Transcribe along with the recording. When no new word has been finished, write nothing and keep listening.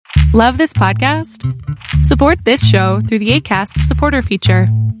Love this podcast? Support this show through the Acast supporter feature.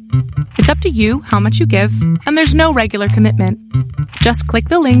 It's up to you how much you give, and there's no regular commitment. Just click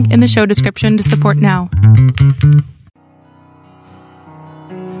the link in the show description to support now.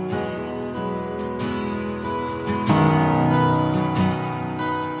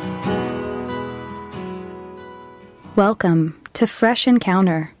 Welcome to Fresh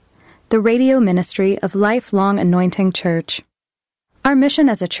Encounter, the radio ministry of Lifelong Anointing Church. Our mission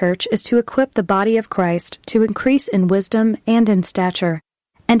as a church is to equip the body of Christ to increase in wisdom and in stature,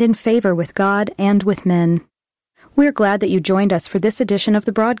 and in favor with God and with men. We're glad that you joined us for this edition of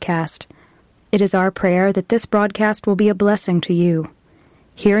the broadcast. It is our prayer that this broadcast will be a blessing to you.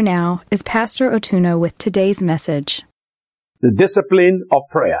 Here now is Pastor Otuno with today's message. The discipline of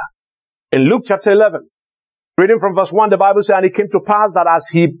prayer. In Luke chapter 11, reading from verse 1, the Bible says, "And it came to pass that as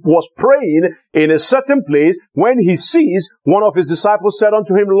he was praying in a certain place, when he ceased, one of his disciples said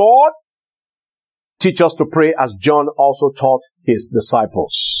unto him, Lord, teach us to pray as John also taught his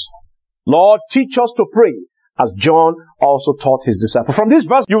disciples." Lord, teach us to pray as John also taught his disciples. From this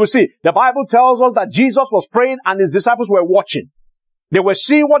verse, you will see, the Bible tells us that Jesus was praying and his disciples were watching. They were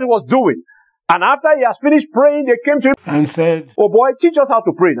seeing what he was doing. And after he has finished praying, they came to him and said, "Oh boy, teach us how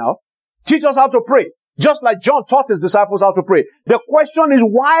to pray now. Teach us how to pray." Just like John taught his disciples how to pray. The question is,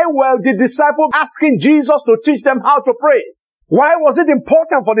 why were the disciples asking Jesus to teach them how to pray? Why was it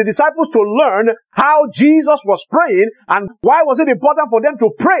important for the disciples to learn how Jesus was praying? And why was it important for them to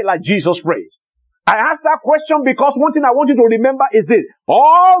pray like Jesus prayed? I ask that question because one thing I want you to remember is this.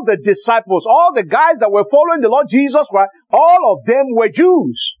 All the disciples, all the guys that were following the Lord Jesus Christ, all of them were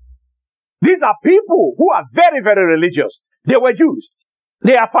Jews. These are people who are very, very religious. They were Jews.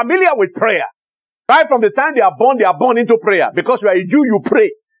 They are familiar with prayer. Right from the time they are born into prayer. Because you are a Jew, you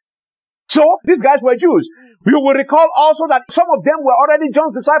pray. So, these guys were Jews. You will recall also that some of them were already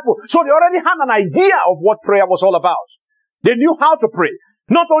John's disciples. So they already had an idea of what prayer was all about. They knew how to pray.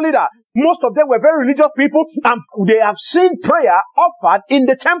 Not only that, most of them were very religious people, and they have seen prayer offered in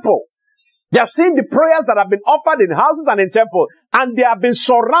the temple. They have seen the prayers that have been offered in houses and in temples, and they have been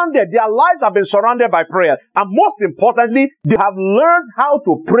surrounded, their lives have been surrounded by prayer. And most importantly, they have learned how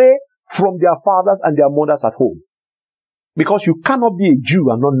to pray from their fathers and their mothers at home. Because you cannot be a Jew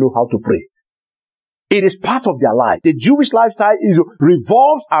and not know how to pray. It is part of their life. The Jewish lifestyle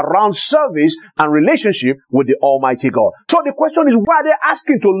revolves around service and relationship with the Almighty God. So the question is, why are they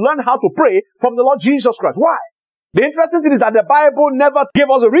asking to learn how to pray from the Lord Jesus Christ? Why? The interesting thing is that the Bible never gave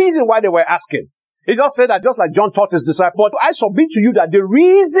us a reason why they were asking. It just said that just like John taught his disciples. But I submit to you that the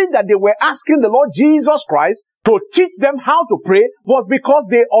reason that they were asking the Lord Jesus Christ to teach them how to pray was because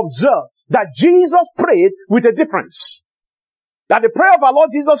they observed that Jesus prayed with a difference. That the prayer of our Lord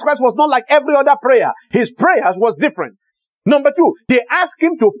Jesus Christ was not like every other prayer. His prayers was different. Number two, they asked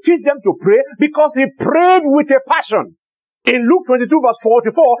him to teach them to pray because he prayed with a passion. In Luke 22 verse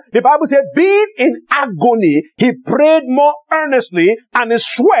 44, the Bible said, being in agony, he prayed more earnestly, and his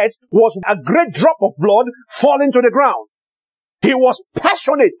sweat was a great drop of blood falling to the ground. He was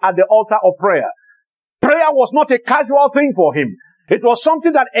passionate at the altar of prayer. Prayer was not a casual thing for him. It was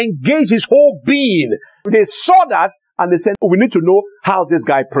something that engaged his whole being. They saw that and they said, we need to know how this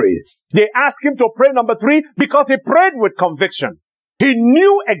guy prayed. They asked him to pray, number three, because he prayed with conviction. He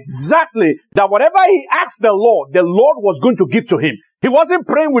knew exactly that whatever he asked the Lord was going to give to him. He wasn't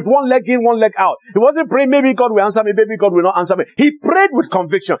praying with one leg in, one leg out. He wasn't praying, maybe God will answer me, maybe God will not answer me. He prayed with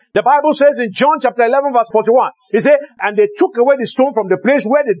conviction. The Bible says in John chapter 11 verse 41, it said, and they took away the stone from the place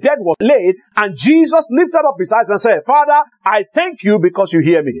where the dead was laid, and Jesus lifted up his eyes and said, Father, I thank you because you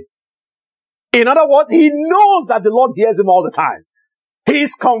hear me. In other words, he knows that the Lord hears him all the time. He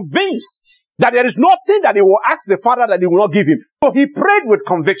is convinced that there is nothing that he will ask the Father that he will not give him. So he prayed with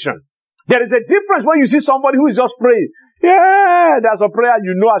conviction. There is a difference when you see somebody who is just praying. Yeah, there's a prayer,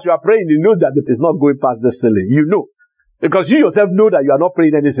 you know as you are praying, you know that it is not going past the ceiling. You know. Because you yourself know that you are not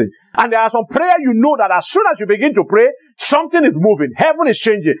praying anything. And there are some prayer you know that as soon as you begin to pray, something is moving. Heaven is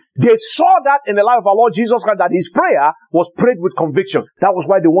changing. They saw that in the life of our Lord Jesus Christ, that his prayer was prayed with conviction. That was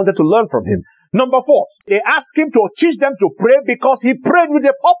why they wanted to learn from him. Number four, they asked him to teach them to pray because he prayed with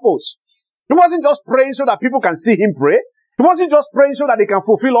a purpose. He wasn't just praying so that people can see him pray. He wasn't just praying so that he can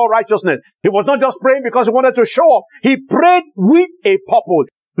fulfill all righteousness. He was not just praying because he wanted to show off. He prayed with a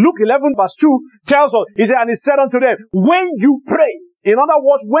purpose. Luke 11 verse 2 tells us, he said, and he said unto them, when you pray, in other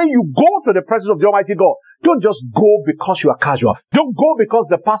words, when you go to the presence of the Almighty God, don't just go because you are casual. Don't go because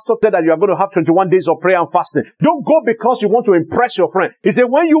the pastor said that you are going to have 21 days of prayer and fasting. Don't go because you want to impress your friend. He said,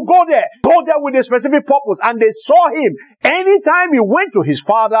 when you go there with a specific purpose. And they saw him. Anytime he went to his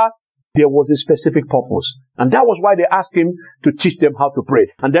Father, There was a specific purpose. And that was why they asked him to teach them how to pray.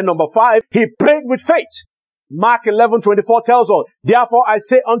 And then number 5, he prayed with faith. Mark 11:24 tells us, therefore I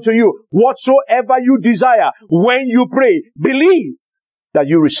say unto you, whatsoever you desire, when you pray, believe that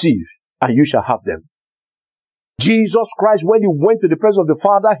you receive, and you shall have them. Jesus Christ, when he went to the presence of the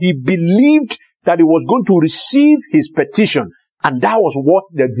Father, he believed that he was going to receive his petition. And that was what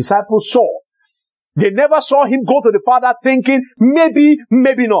the disciples saw. They never saw him go to the Father thinking, maybe,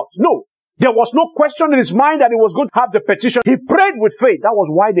 maybe not. No. There was no question in his mind that he was going to have the petition. He prayed with faith. That was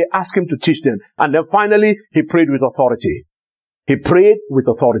why they asked him to teach them. And then finally, he prayed with authority. He prayed with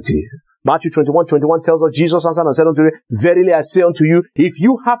authority. Matthew 21:21 tells us, Jesus answered and said unto them, verily I say unto you, if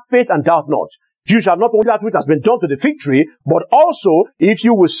you have faith and doubt not, you shall not only that which has been done to the fig tree, but also if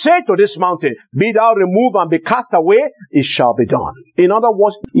you will say to this mountain, be thou removed and be cast away, it shall be done. In other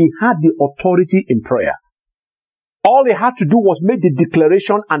words, he had the authority in prayer. All he had to do was make the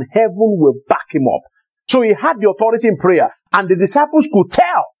declaration and heaven will back him up. So he had the authority in prayer, and the disciples could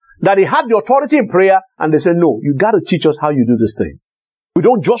tell that he had the authority in prayer, and they said, no, you got to teach us how you do this thing. We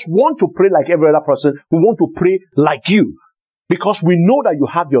don't just want to pray like every other person. We want to pray like you, because we know that you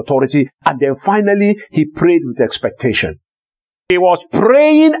have the authority. And then finally, he prayed with expectation. He was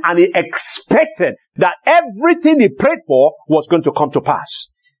praying and he expected that everything he prayed for was going to come to pass.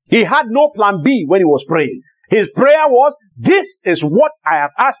 He had no plan B when he was praying. His prayer was, this is what I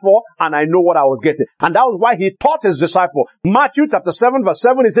have asked for, and I know what I was getting. And that was why he taught his disciple. Matthew chapter 7 verse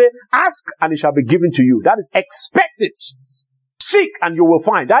 7, he said, ask and it shall be given to you. That is, expect it. Seek and you will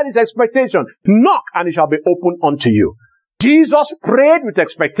find. That is expectation. Knock and it shall be opened unto you. Jesus prayed with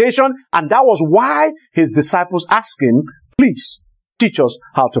expectation, and that was why his disciples asked him, please teach us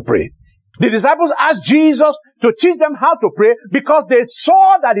how to pray. The disciples asked Jesus to teach them how to pray because they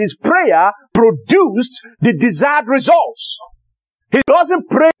saw that his prayer produced the desired results. He doesn't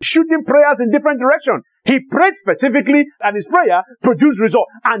pray shooting prayers in different directions. He prayed specifically, and his prayer produced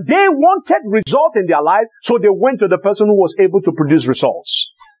results. And they wanted results in their life, so they went to the person who was able to produce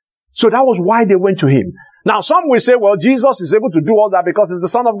results. So that was why they went to him. Now some will say, well, Jesus is able to do all that because he's the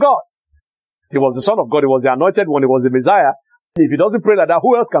Son of God. He was the Son of God. He was the anointed one. He was the Messiah. If he doesn't pray like that,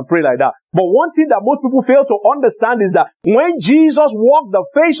 who else can pray like that? But one thing that most people fail to understand is that when Jesus walked the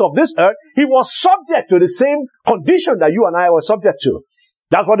face of this earth, he was subject to the same condition that you and I were subject to.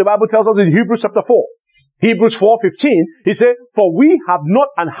 That's what the Bible tells us in Hebrews chapter 4. Hebrews 4:15, he said, for we have not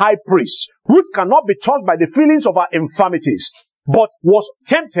an high priest, which cannot be touched by the feelings of our infirmities, but was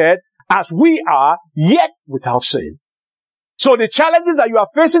tempted as we are, yet without sin. So the challenges that you are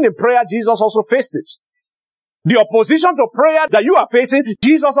facing in prayer, Jesus also faced it. The opposition to prayer that you are facing,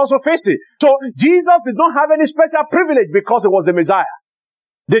 Jesus also faced it. So Jesus did not have any special privilege because he was the Messiah.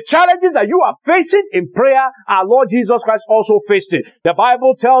 The challenges that you are facing in prayer, our Lord Jesus Christ also faced it. The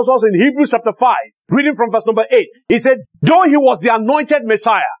Bible tells us in Hebrews chapter 5, reading from verse number 8, he said, though he was the anointed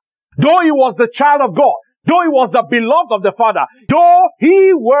Messiah, though he was the child of God, though he was the beloved of the Father, though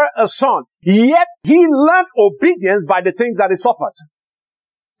he were a son, yet he learned obedience by the things that he suffered.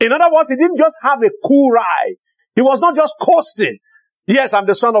 In other words, he didn't just have a cool ride. He was not just coasting. Yes, I'm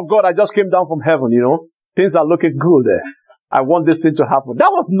the Son of God. I just came down from heaven, Things are looking good there. I want this thing to happen.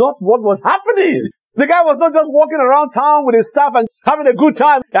 That was not what was happening. The guy was not just walking around town with his staff and having a good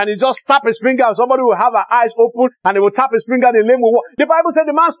time, and he just tap his finger and somebody will have her eyes open and he will tap his finger and the lame will walk. The Bible said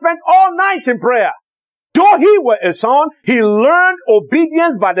the man spent all night in prayer. Though he were a son, he learned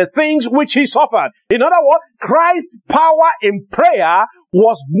obedience by the things which he suffered. In other words, Christ's power in prayer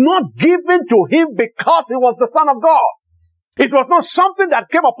was not given to him because he was the Son of God. It was not something that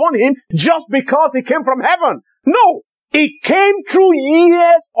came upon him just because he came from heaven. No, it came through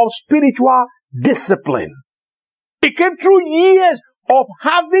years of spiritual discipline. It came through years of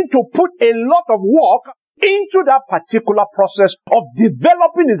having to put a lot of work into that particular process of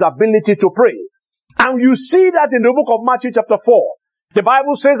developing his ability to pray. And you see that in the book of Matthew chapter 4. The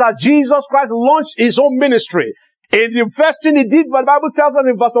Bible says that Jesus Christ launched his own ministry. In the first thing he did, the Bible tells us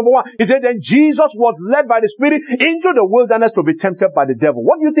in verse number 1, he said, then Jesus was led by the Spirit into the wilderness to be tempted by the devil.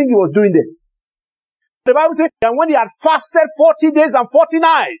 What do you think he was doing then? The Bible says, and when he had fasted 40 days and 40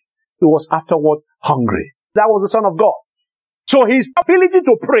 nights, he was afterward hungry. That was the Son of God. So his ability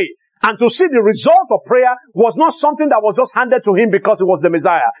to pray and to see the result of prayer was not something that was just handed to him because he was the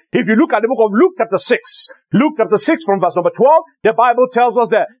Messiah. If you look at the book of Luke chapter 6 from verse number 12, the Bible tells us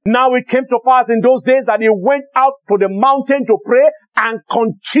that now it came to pass in those days that he went out to the mountain to pray and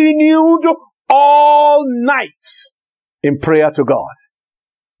continued all night in prayer to God.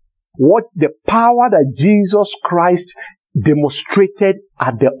 What the power that Jesus Christ demonstrated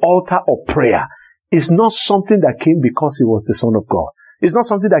at the altar of prayer is not something that came because he was the Son of God. It's not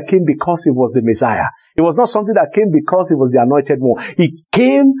something that came because it was the Messiah. It was not something that came because it was the anointed one. It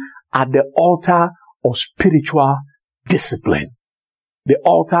came at the altar of spiritual discipline. The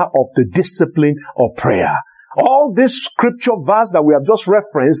altar of the discipline of prayer. All this scripture verse that we have just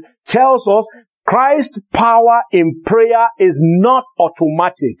referenced tells us Christ's power in prayer is not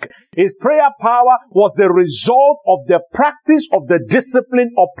automatic. His prayer power was the result of the practice of the discipline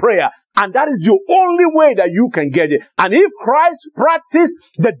of prayer. And that is the only way that you can get it. And if Christ practiced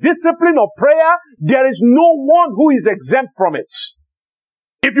the discipline of prayer, there is no one who is exempt from it.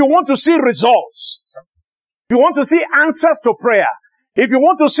 If you want to see results, if you want to see answers to prayer, if you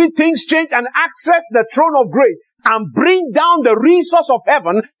want to see things change and access the throne of grace and bring down the resource of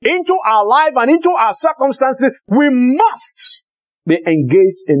heaven into our life and into our circumstances, we must be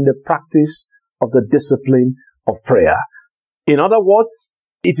engaged in the practice of the discipline of prayer. In other words,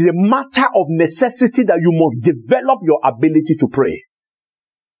 it is a matter of necessity that you must develop your ability to pray.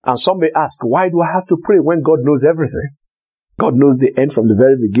 And some may ask, why do I have to pray when God knows everything? God knows the end from the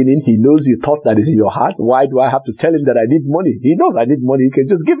very beginning. He knows your thought that is in your heart. Why do I have to tell him that I need money? He knows I need money. He can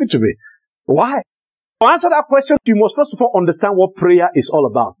just give it to me. Why? To answer that question, you must first of all understand what prayer is all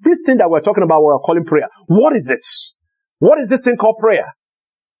about. This thing that we're talking about, we're calling prayer. What is it? What is this thing called prayer?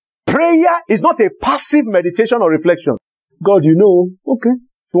 Prayer is not a passive meditation or reflection. God, you know, okay.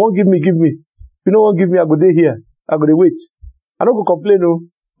 If you won't give me, give me. If you don't want to give me, I go there here. I go there wait. I don't go complain, no.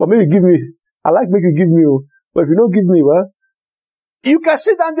 But maybe give me. I like make you give me, oh. But if you don't give me, well, you can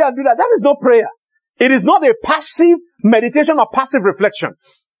sit down there and do that. That is not prayer. It is not a passive meditation or passive reflection.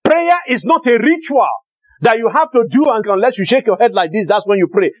 Prayer is not a ritual that you have to do, and unless you shake your head like this, that's when you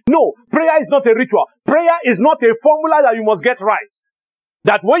pray. No, prayer is not a ritual. Prayer is not a formula that you must get right.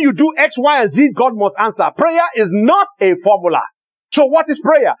 That when you do X, Y, and Z, God must answer. Prayer is not a formula. So what is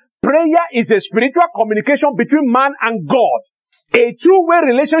prayer? Prayer is a spiritual communication between man and God. A two-way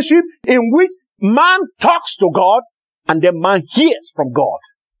relationship in which man talks to God and then man hears from God.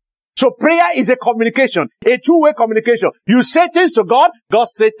 So prayer is a communication, a two-way communication. You say things to God, God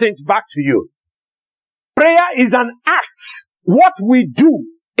says things back to you. Prayer is an act. What we do,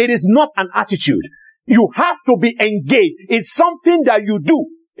 it is not an attitude. You have to be engaged. It's something that you do.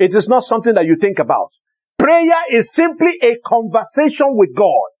 It is not something that you think about. Prayer is simply a conversation with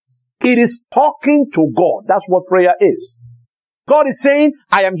God. It is talking to God. That's what prayer is. God is saying,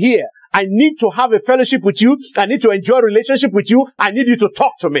 I am here. I need to have a fellowship with you. I need to enjoy a relationship with you. I need you to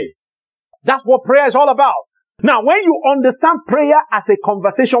talk to me. That's what prayer is all about. Now, when you understand prayer as a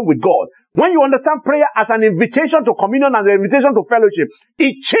conversation with God, when you understand prayer as an invitation to communion and an invitation to fellowship,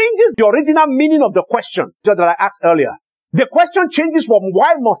 it changes the original meaning of the question that I asked earlier. The question changes from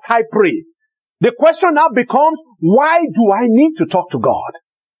why must I pray? The question now becomes, why do I need to talk to God?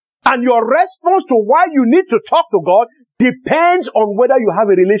 And your response to why you need to talk to God depends on whether you have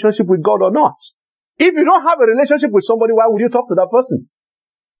a relationship with God or not. If you don't have a relationship with somebody, why would you talk to that person?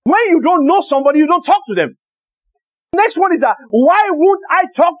 When you don't know somebody, you don't talk to them. Next one is that, why won't I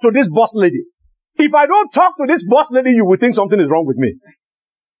talk to this boss lady? If I don't talk to this boss lady, you will think something is wrong with me.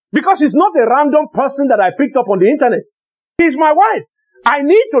 Because it's not a random person that I picked up on the internet. She's my wife. I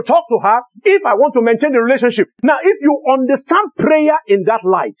need to talk to her if I want to maintain the relationship. Now, if you understand prayer in that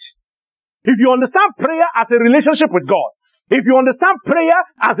light, if you understand prayer as a relationship with God, if you understand prayer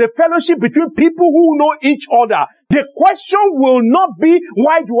as a fellowship between people who know each other, the question will not be,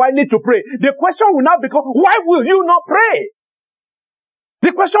 why do I need to pray? The question will not become, why will you not pray?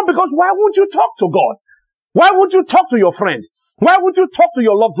 The question becomes, why won't you talk to God? Why won't you talk to your friend? Why would you talk to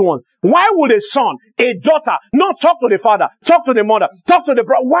your loved ones? Why would a son, a daughter, not talk to the father, talk to the mother, talk to the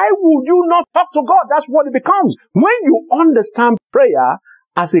brother? Why would you not talk to God? That's what it becomes. When you understand prayer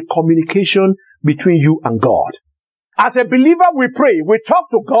as a communication between you and God. As a believer, we pray, we talk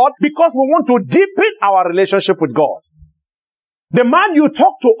to God because we want to deepen our relationship with God. The man you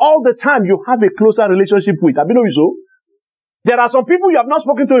talk to all the time, you have a closer relationship with. Have you know so? There are some people you have not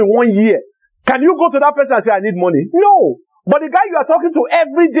spoken to in 1 year. Can you go to that person and say, I need money? No. But the guy you are talking to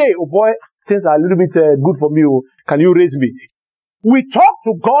every day, oh boy, things are a little bit good for me. Oh, can you raise me? We talk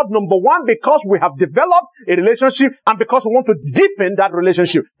to God, number one, because we have developed a relationship and because we want to deepen that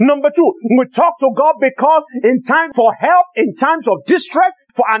relationship. Number two, we talk to God because in time for help, in times of distress,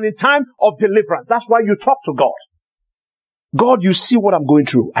 and in time of deliverance. That's why you talk to God. God, you see what I'm going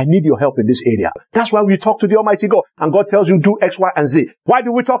through. I need your help in this area. That's why we talk to the Almighty God. And God tells you, do X, Y, and Z. Why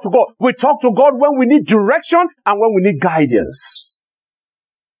do we talk to God? We talk to God when we need direction and when we need guidance.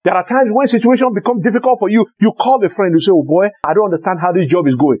 There are times when situations become difficult for you. You call a friend, you say, oh boy, I don't understand how this job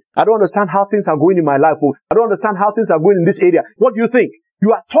is going. I don't understand how things are going in my life. Oh, I don't understand how things are going in this area. What do you think?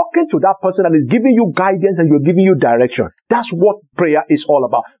 You are talking to that person and is giving you guidance and you're giving you direction. That's what prayer is all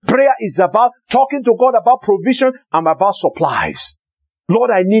about. Prayer is about talking to God about provision and about supplies. Lord,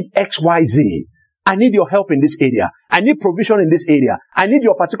 I need X, Y, Z. I need your help in this area. I need provision in this area. I need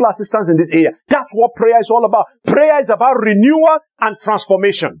your particular assistance in this area. That's what prayer is all about. Prayer is about renewal and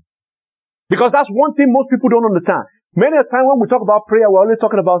transformation. Because that's one thing most people don't understand. Many a time when we talk about prayer, we're only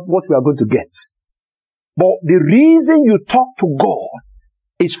talking about what we are going to get. But the reason you talk to God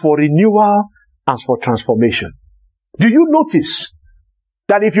is for renewal and for transformation. Do you notice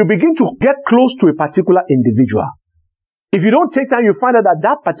that if you begin to get close to a particular individual, if you don't take time, you find out that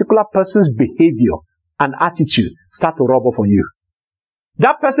that particular person's behavior and attitude start to rub off on you.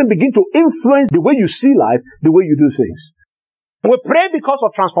 That person begin to influence the way you see life, the way you do things. We pray because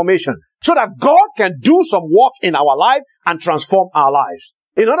of transformation, so that God can do some work in our life and transform our lives.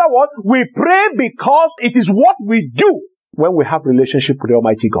 In other words, we pray because it is what we do when we have relationship with the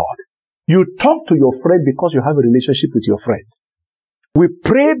Almighty God. You talk to your friend because you have a relationship with your friend. We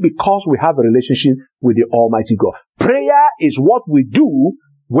pray because we have a relationship with the Almighty God. Prayer is what we do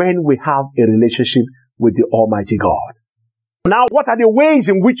when we have a relationship with the Almighty God. Now, what are the ways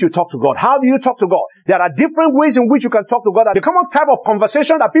in which you talk to God? How do you talk to God? There are different ways in which you can talk to God. The common type of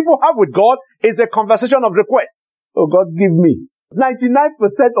conversation that people have with God is a conversation of request. Oh God, give me. 99%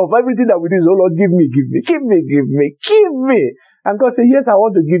 of everything that we do is, oh Lord, give me, give me, give me, give me, give me. And God says, yes, I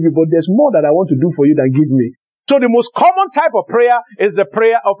want to give you, but there's more that I want to do for you than give me. So the most common type of prayer is the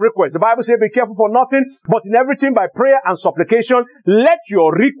prayer of request. The Bible says, be careful for nothing, but in everything by prayer and supplication, let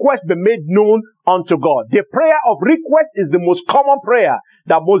your request be made known unto God. The prayer of request is the most common prayer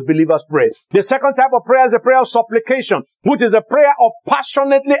that most believers pray. The second type of prayer is the prayer of supplication, which is the prayer of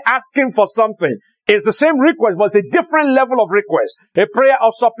passionately asking for something. It's the same request, but it's a different level of request. A prayer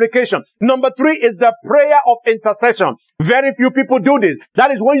of supplication. Number 3 is the prayer of intercession. Very few people do this.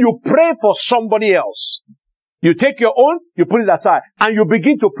 That is when you pray for somebody else. You take your own, you put it aside, and you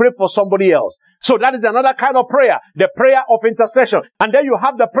begin to pray for somebody else. So that is another kind of prayer, the prayer of intercession. And then you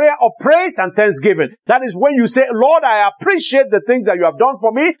have the prayer of praise and thanksgiving. That is when you say, Lord, I appreciate the things that you have done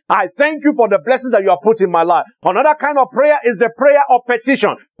for me. I thank you for the blessings that you have put in my life. Another kind of prayer is the prayer of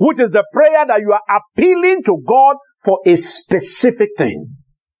petition, which is the prayer that you are appealing to God for a specific thing.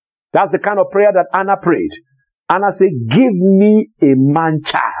 That's the kind of prayer that Anna prayed. Anna said, give me a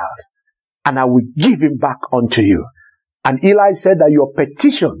man-child, and I will give him back unto you. And Eli said that your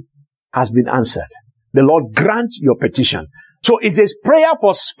petition has been answered. The Lord grant your petition. So it's a prayer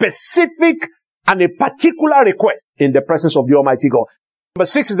for specific and a particular request in the presence of the Almighty God. Number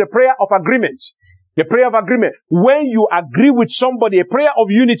 6 is the prayer of agreement. The prayer of agreement. When you agree with somebody, a prayer of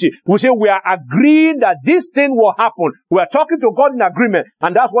unity. We say we are agreeing that this thing will happen. We are talking to God in agreement.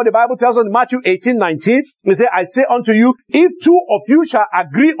 And that's what the Bible tells us in Matthew 18:19. We say, I say unto you, if 2 of you shall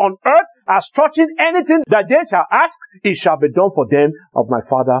agree on earth as touching anything that they shall ask, it shall be done for them of my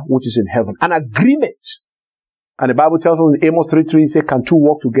Father which is in heaven. An agreement. And the Bible tells us in Amos 3:3, it says, can 2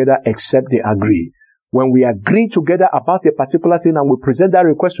 walk together except they agree? When we agree together about a particular thing and we present that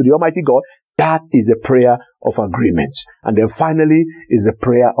request to the Almighty God, that is a prayer of agreement. And then finally is a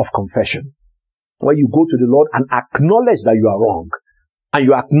prayer of confession. Where you go to the Lord and acknowledge that you are wrong. And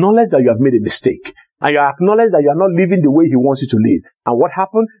you acknowledge that you have made a mistake. And you acknowledge that you are not living the way He wants you to live. And what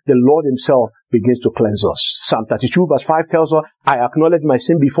happened? The Lord Himself begins to cleanse us. Psalm 32 verse 5 tells us, I acknowledge my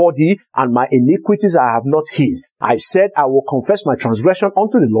sin before thee, and my iniquities I have not hid. I said, I will confess my transgression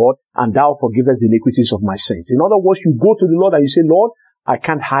unto the Lord, and thou forgivest the iniquities of my sins. In other words, you go to the Lord and you say, Lord, I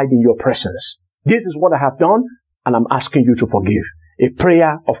can't hide in your presence. This is what I have done, and I'm asking you to forgive. A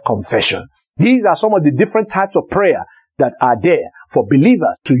prayer of confession. These are some of the different types of prayer that are there for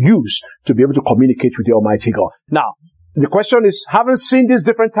believers to use to be able to communicate with the Almighty God. Now, the question is, having seen this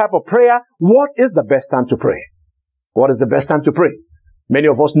different type of prayer, what is the best time to pray? What is the best time to pray? Many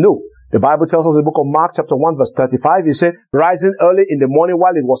of us know. The Bible tells us in the book of Mark chapter 1 verse 35, it said, rising early in the morning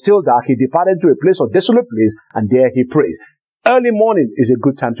while it was still dark, he departed to a place of desolate place, and there he prayed. Early morning is a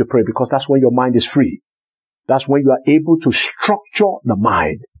good time to pray because that's when your mind is free. That's when you are able to structure the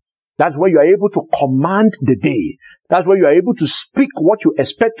mind. That's where you are able to command the day. That's where you are able to speak what you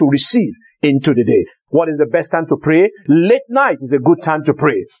expect to receive into the day. What is the best time to pray? Late night is a good time to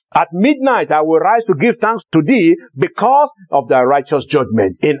pray. At midnight, I will rise to give thanks to thee because of thy righteous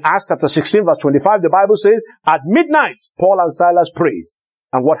judgment. In Acts chapter 16 verse 25, the Bible says, at midnight, Paul and Silas prayed.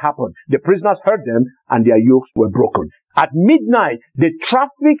 And what happened? The prisoners heard them and their yokes were broken. At midnight, the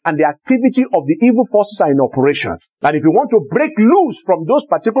traffic and the activity of the evil forces are in operation. And if you want to break loose from those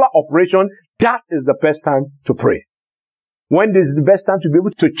particular operations, that is the best time to pray. When is the best time to be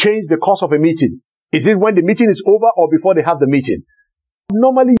able to change the course of a meeting? Is it when the meeting is over or before they have the meeting?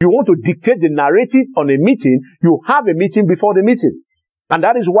 Normally, you want to dictate the narrative on a meeting, you have a meeting before the meeting. And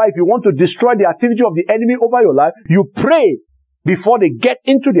that is why if you want to destroy the activity of the enemy over your life, you pray before they get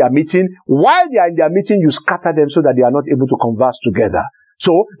into their meeting. While they are in their meeting, you scatter them so that they are not able to converse together.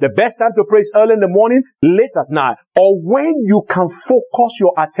 So, the best time to pray is early in the morning, late at night, or when you can focus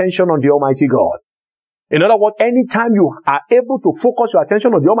your attention on the Almighty God. In other words, anytime you are able to focus your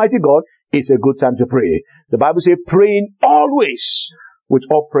attention on the Almighty God, it's a good time to pray. The Bible says, praying always with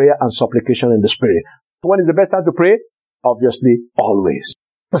all prayer and supplication in the Spirit. When is the best time to pray? Obviously, always.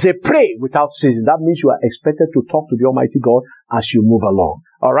 I say, pray without ceasing. That means you are expected to talk to the Almighty God as you move along.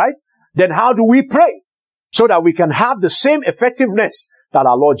 Alright? Then how do we pray? So that we can have the same effectiveness that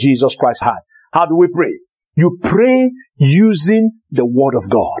our Lord Jesus Christ had. How do we pray? You pray using the Word of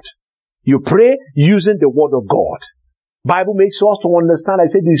God. You pray using the Word of God. Bible makes us to understand, I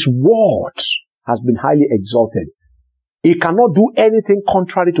said, this Word has been highly exalted. He cannot do anything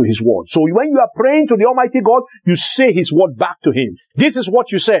contrary to His Word. So when you are praying to the Almighty God, you say His Word back to Him. This is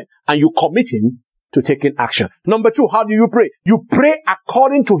what you said, and you commit Him to taking action. Number 2, how do you pray? You pray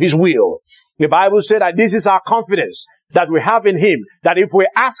according to His will. The Bible said that this is our confidence that we have in Him, that if we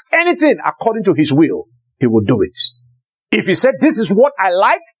ask anything according to His will, He will do it. If He said, this is what I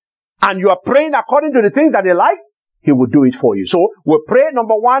like, and you are praying according to the things that He like, He will do it for you. So, we pray,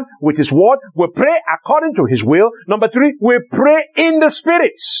 number 1, with His Word. We pray according to His will. Number 3, we pray in the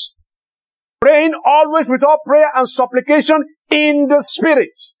Spirit. Praying always with all prayer and supplication in the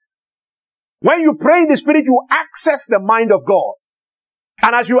Spirit. When you pray in the Spirit, you access the mind of God.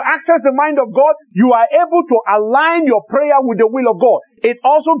 And as you access the mind of God, you are able to align your prayer with the will of God. It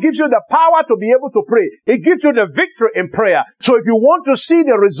also gives you the power to be able to pray. It gives you the victory in prayer. So if you want to see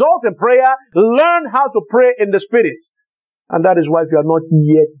the result in prayer, learn how to pray in the Spirit. And that is why if you are not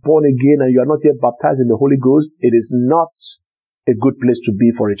yet born again and you are not yet baptized in the Holy Ghost, it is not a good place to be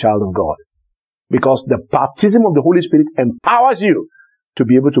for a child of God. Because the baptism of the Holy Spirit empowers you to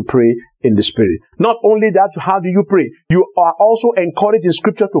be able to pray in the Spirit. Not only that, how do you pray? You are also encouraged in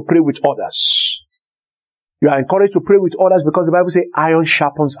Scripture to pray with others. You are encouraged to pray with others because the Bible says iron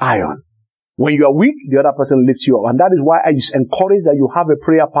sharpens iron. When you are weak, the other person lifts you up. And that is why I just encourage that you have a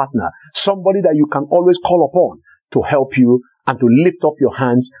prayer partner, somebody that you can always call upon to help you and to lift up your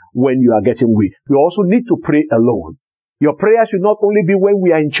hands when you are getting weak. You also need to pray alone. Your prayer should not only be when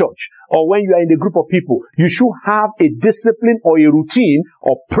we are in church or when you are in a group of people. You should have a discipline or a routine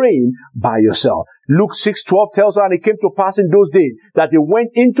of praying by yourself. Luke 6:12 tells us, and it came to pass in those days that they went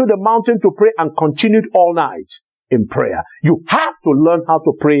into the mountain to pray and continued all night in prayer. You have to learn how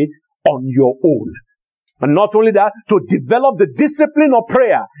to pray on your own. And not only that, to develop the discipline of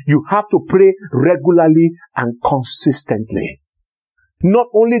prayer, you have to pray regularly and consistently. Not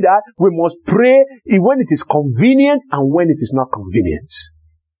only that, we must pray when it is convenient and when it is not convenient.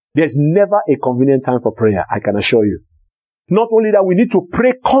 There's never a convenient time for prayer, I can assure you. Not only that, we need to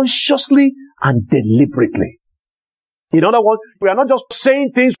pray consciously and deliberately. In other words, we are not just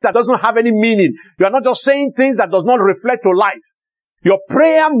saying things that doesn't have any meaning. You are not just saying things that does not reflect your life. Your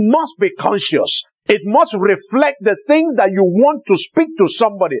prayer must be conscious. It must reflect the things that you want to speak to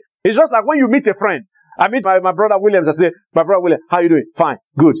somebody. It's just like when you meet a friend. I meet my brother Williams. I say, my brother Williams, how you doing? Fine.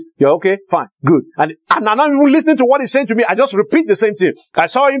 Good. You're okay? Fine. Good. And I'm not even listening to what he's saying to me. I just repeat the same thing. I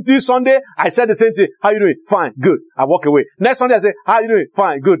saw him this Sunday. I said the same thing. How you doing? Fine. Good. I walk away. Next Sunday I say, how you doing?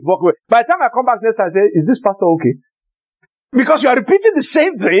 Fine. Good. Walk away. By the time I come back next time, I say, is this pastor okay? Because you are repeating the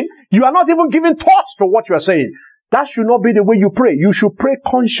same thing. You are not even giving thoughts to what you are saying. That should not be the way you pray. You should pray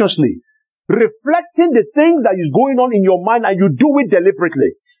consciously, reflecting the things that is going on in your mind, and you do it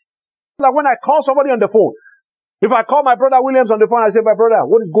deliberately. Like when I call somebody on the phone, if I call my brother Williams on the phone, I say, my brother,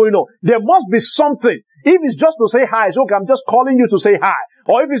 what is going on? There must be something. If it's just to say hi, it's okay, I'm just calling you to say hi.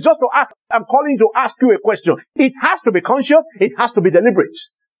 Or if it's just to ask, I'm calling you to ask you a question. It has to be conscious. It has to be deliberate.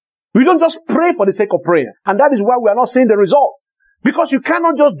 We don't just pray for the sake of prayer. And that is why we are not seeing the result. Because you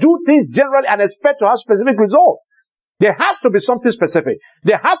cannot just do things generally and expect to have specific results. There has to be something specific.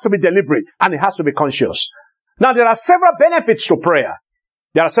 There has to be deliberate, and it has to be conscious. Now, there are several benefits to prayer.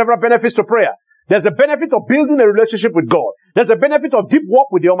 There are several benefits to prayer. There's a benefit of building a relationship with God. There's a benefit of deep walk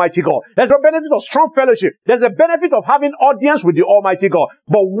with the Almighty God. There's a benefit of strong fellowship. There's a benefit of having audience with the Almighty God.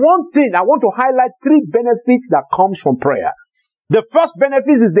 But one thing, I want to highlight 3 benefits that comes from prayer. The first benefit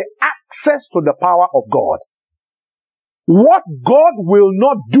is the access to the power of God. What God will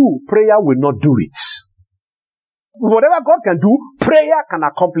not do, prayer will not do it. Whatever God can do, prayer can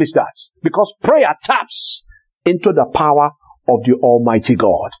accomplish that. Because prayer taps into the power of the Almighty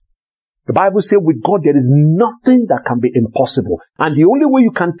God. The Bible says with God there is nothing that can be impossible. And the only way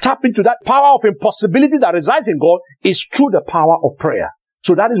you can tap into that power of impossibility that resides in God is through the power of prayer.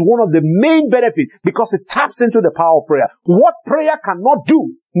 So that is one of the main benefits because it taps into the power of prayer. What prayer cannot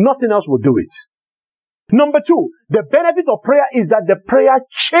do, nothing else will do it. Number two, the benefit of prayer is that the prayer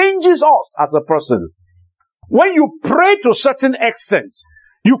changes us as a person. When you pray to a certain extent,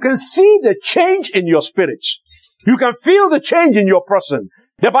 you can see the change in your spirit. You can feel the change in your person.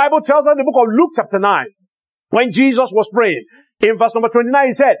 The Bible tells us in the book of Luke chapter 9, when Jesus was praying, in verse number 29,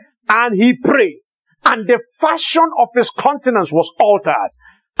 he said, and he prayed, and the fashion of his countenance was altered,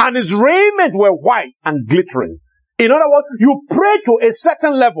 and his raiment were white and glittering. In other words, you pray to a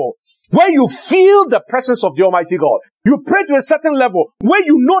certain level where you feel the presence of the Almighty God. You pray to a certain level where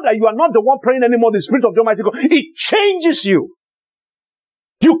you know that you are not the one praying anymore, the Spirit of the Almighty God. It changes you.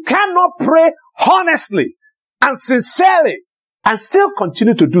 You cannot pray honestly and sincerely and still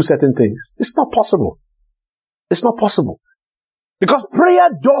continue to do certain things. It's not possible. It's not possible. Because prayer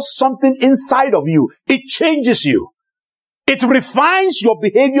does something inside of you. It changes you. It refines your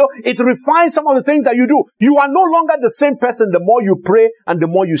behavior. It refines some of the things that you do. You are no longer the same person the more you pray and the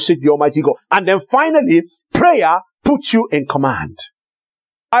more you seek the Almighty God. And then finally, prayer puts you in command.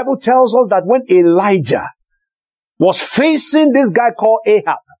 The Bible tells us that when Elijah was facing this guy called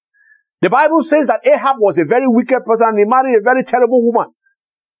Ahab, the Bible says that Ahab was a very wicked person and he married a very terrible woman.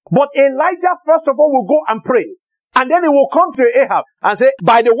 But Elijah, first of all, will go and pray. And then he will come to Ahab and say,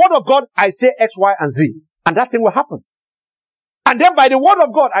 by the word of God, I say X, Y, and Z. And that thing will happen. And then by the word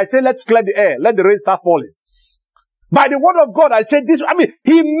of God, I say, let's clear the air. Let the rain start falling. By the word of God, I say this.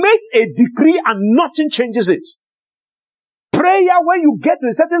 He makes a decree and nothing changes it. Prayer, when you get to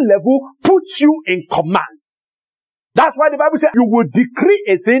a certain level, puts you in command. That's why the Bible says, you will decree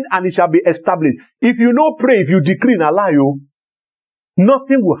a thing and it shall be established. If you don't pray, if you decree and allow you,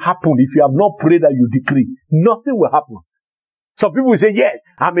 nothing will happen if you have not prayed that you decree. Nothing will happen. Some people will say, yes,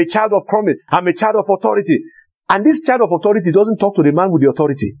 I'm a child of promise. I'm a child of authority. And this child of authority doesn't talk to the man with the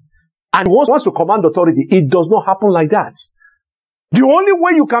authority. And wants to command authority. It does not happen like that. The only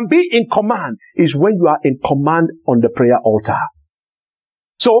way you can be in command is when you are in command on the prayer altar.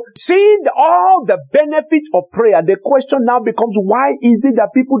 So, seeing all the benefits of prayer, the question now becomes, why is it that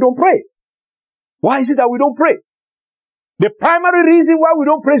people don't pray? Why is it that we don't pray? The primary reason why we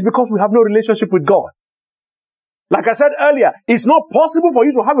don't pray is because we have no relationship with God. Like I said earlier, it's not possible for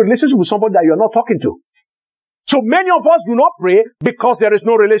you to have a relationship with somebody that you're not talking to. So many of us do not pray because there is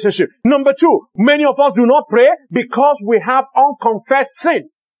no relationship. Number two, many of us do not pray because we have unconfessed sin.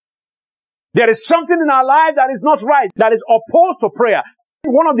 There is something in our life that is not right, that is opposed to prayer.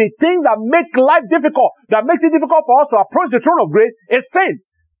 One of the things that make life difficult, that makes it difficult for us to approach the throne of grace is sin.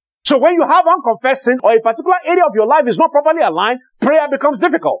 So when you have unconfessed sin or a particular area of your life is not properly aligned, prayer becomes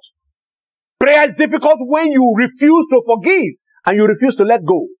difficult. Prayer is difficult when you refuse to forgive and you refuse to let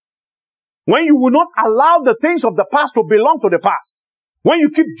go. When you will not allow the things of the past to belong to the past. When you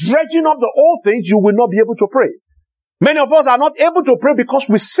keep dredging up the old things, you will not be able to pray. Many of us are not able to pray because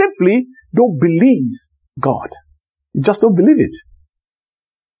we simply don't believe God. You just don't believe it.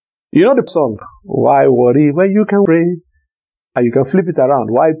 You know the song, why worry when you can pray? And you can flip it around.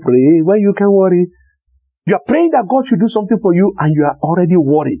 Why pray when you can worry? You are praying that God should do something for you and you are already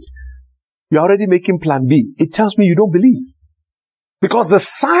worried. You are already making plan B. It tells me you don't believe. Because the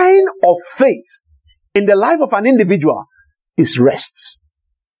sign of faith in the life of an individual is rest.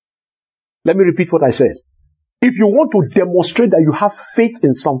 Let me repeat what I said. If you want to demonstrate that you have faith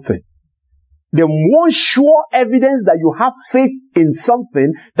in something, the one sure evidence that you have faith in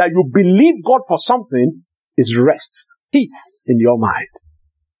something, that you believe God for something, is rest. Peace in your mind.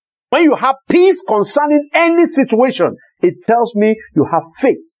 When you have peace concerning any situation, it tells me you have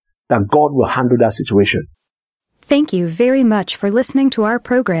faith that God will handle that situation. Thank you very much for listening to our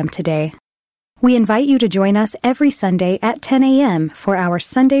program today. We invite you to join us every Sunday at 10 a.m. for our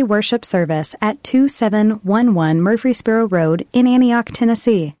Sunday worship service at 2711 Murfreesboro Road in Antioch,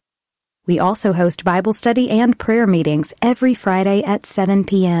 Tennessee. We also host Bible study and prayer meetings every Friday at 7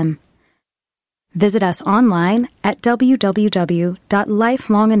 p.m. Visit us online at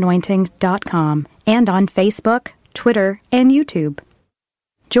www.lifelonganointing.com and on Facebook, Twitter, and YouTube.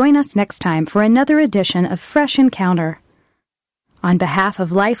 Join us next time for another edition of Fresh Encounter. On behalf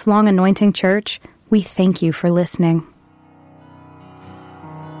of Lifelong Anointing Church, we thank you for listening.